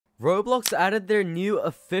Roblox added their new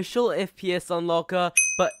official FPS unlocker,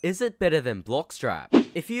 but is it better than Bloxstrap?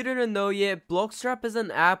 If you didn't know yet, Bloxstrap is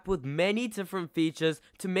an app with many different features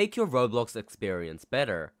to make your Roblox experience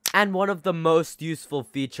better. And one of the most useful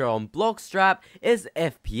feature on Bloxstrap is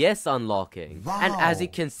FPS unlocking. Wow. And as you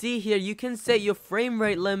can see here, you can set your frame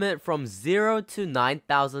rate limit from 0 to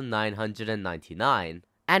 9999.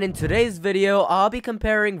 And in today's video, I'll be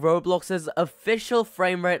comparing Roblox's official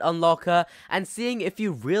frame rate unlocker and seeing if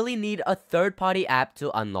you really need a third-party app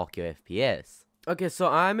to unlock your FPS. Okay, so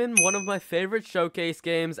I'm in one of my favorite showcase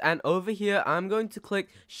games, and over here, I'm going to click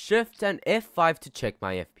Shift and F5 to check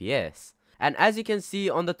my FPS. And as you can see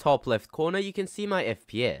on the top left corner, you can see my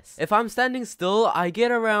FPS. If I'm standing still, I get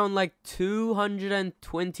around like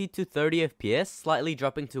 220 to 30 FPS, slightly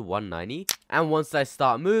dropping to 190. And once I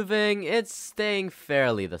start moving, it's staying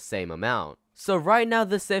fairly the same amount. So right now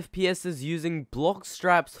this FPS is using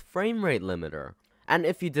Bloxstrap's frame rate limiter. And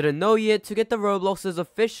if you didn't know yet, to get the Roblox's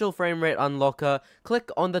official frame rate unlocker, click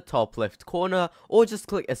on the top left corner or just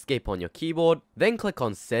click escape on your keyboard, then click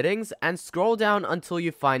on settings and scroll down until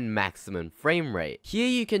you find maximum frame rate. Here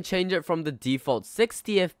you can change it from the default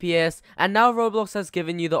 60 FPS, and now Roblox has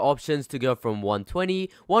given you the options to go from 120,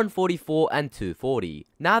 144 and 240.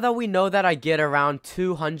 Now that we know that I get around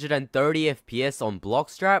 230 FPS on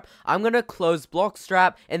Bloxstrap, I'm gonna close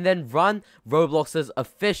Bloxstrap and then run Roblox's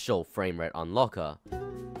official frame rate unlocker.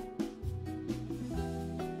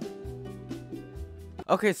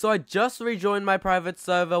 Okay, so I just rejoined my private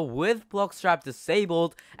server with Bloxstrap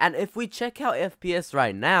disabled, and if we check out FPS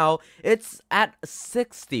right now, it's at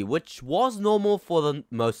 60, which was normal for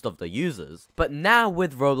most of the users. But now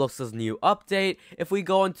with Roblox's new update, if we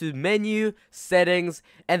go into menu, settings,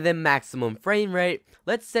 and then maximum frame rate,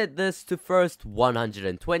 let's set this to first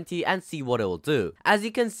 120 and see what it will do. As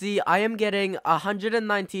you can see, I am getting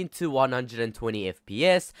 119 to 120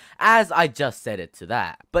 FPS as I just set it to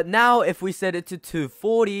that. But now if we set it to 240,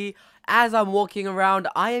 as I'm walking around,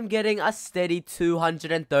 I am getting a steady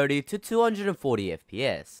 230 to 240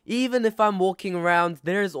 FPS. Even if I'm walking around,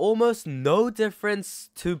 there is almost no difference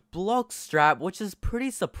to Bloxstrap, which is pretty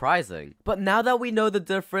surprising. But now that we know the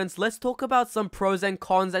difference, let's talk about some pros and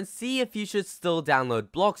cons and see if you should still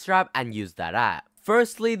download Bloxstrap and use that app.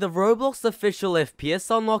 Firstly, the Roblox official FPS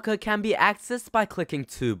unlocker can be accessed by clicking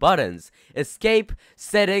two buttons, Escape,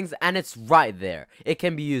 Settings, and it's right there. It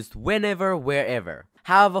can be used whenever, wherever.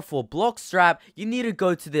 However, for Bloxstrap, you need to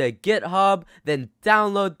go to their GitHub, then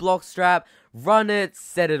download Bloxstrap, run it,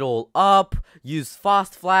 set it all up, use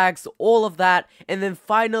fast flags, all of that, and then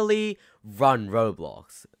finally, run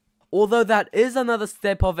Roblox. Although that is another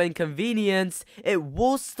step of inconvenience, it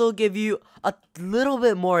will still give you a little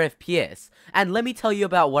bit more FPS. And let me tell you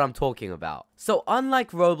about what I'm talking about. So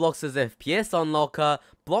unlike Roblox's FPS unlocker,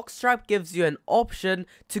 Bloxstrap gives you an option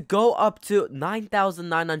to go up to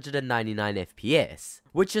 9999 FPS,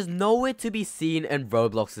 which is nowhere to be seen in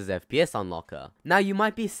Roblox's FPS unlocker. Now you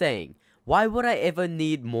might be saying, why would I ever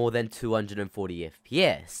need more than 240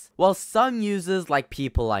 FPS? Well, some users, like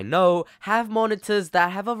people I know, have monitors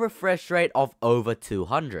that have a refresh rate of over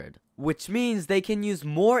 200. Which means they can use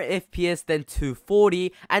more FPS than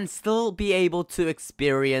 240 and still be able to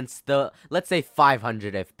experience the, let's say,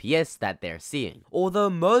 500 FPS that they're seeing. Although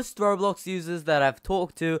most Roblox users that I've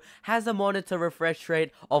talked to has a monitor refresh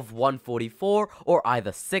rate of 144 or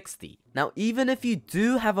either 60. Now, even if you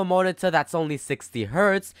do have a monitor that's only 60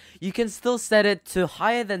 Hz, you can still set it to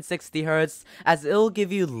higher than 60 Hz as it'll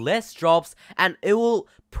give you less drops and it will,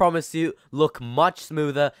 promise you, look much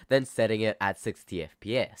smoother than setting it at 60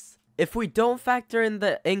 FPS. If we don't factor in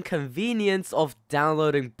the inconvenience of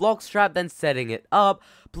downloading Bloxstrap then setting it up,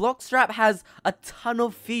 Bloxstrap has a ton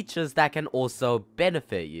of features that can also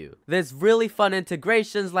benefit you. There's really fun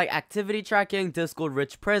integrations like activity tracking, Discord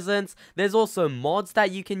rich presence. There's also mods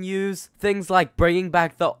that you can use, things like bringing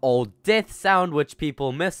back the old death sound which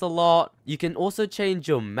people miss a lot. You can also change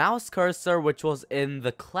your mouse cursor, which was in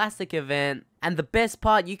the classic event. And the best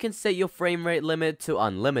part, you can set your frame rate limit to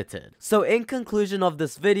unlimited. So in conclusion of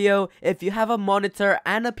this video, if you have a monitor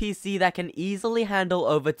and a PC that can easily handle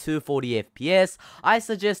over 240 FPS, I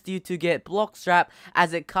suggest you to get Bloxstrap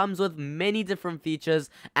as it comes with many different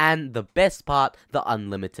features and the best part, the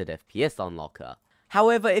unlimited FPS unlocker.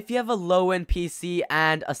 However, if you have a low-end PC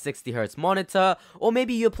and a 60Hz monitor, or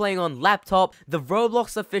maybe you're playing on laptop, the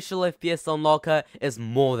Roblox official FPS unlocker is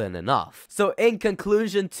more than enough. So in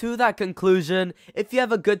conclusion to that conclusion, if you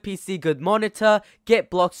have a good PC, good monitor, get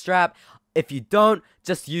Bloxstrap. If you don't,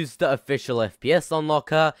 just use the official FPS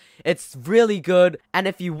unlocker. It's really good, and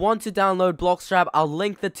if you want to download Bloxstrap, I'll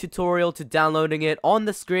link the tutorial to downloading it on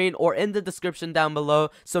the screen or in the description down below,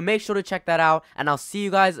 so make sure to check that out, and I'll see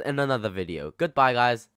you guys in another video. Goodbye, guys.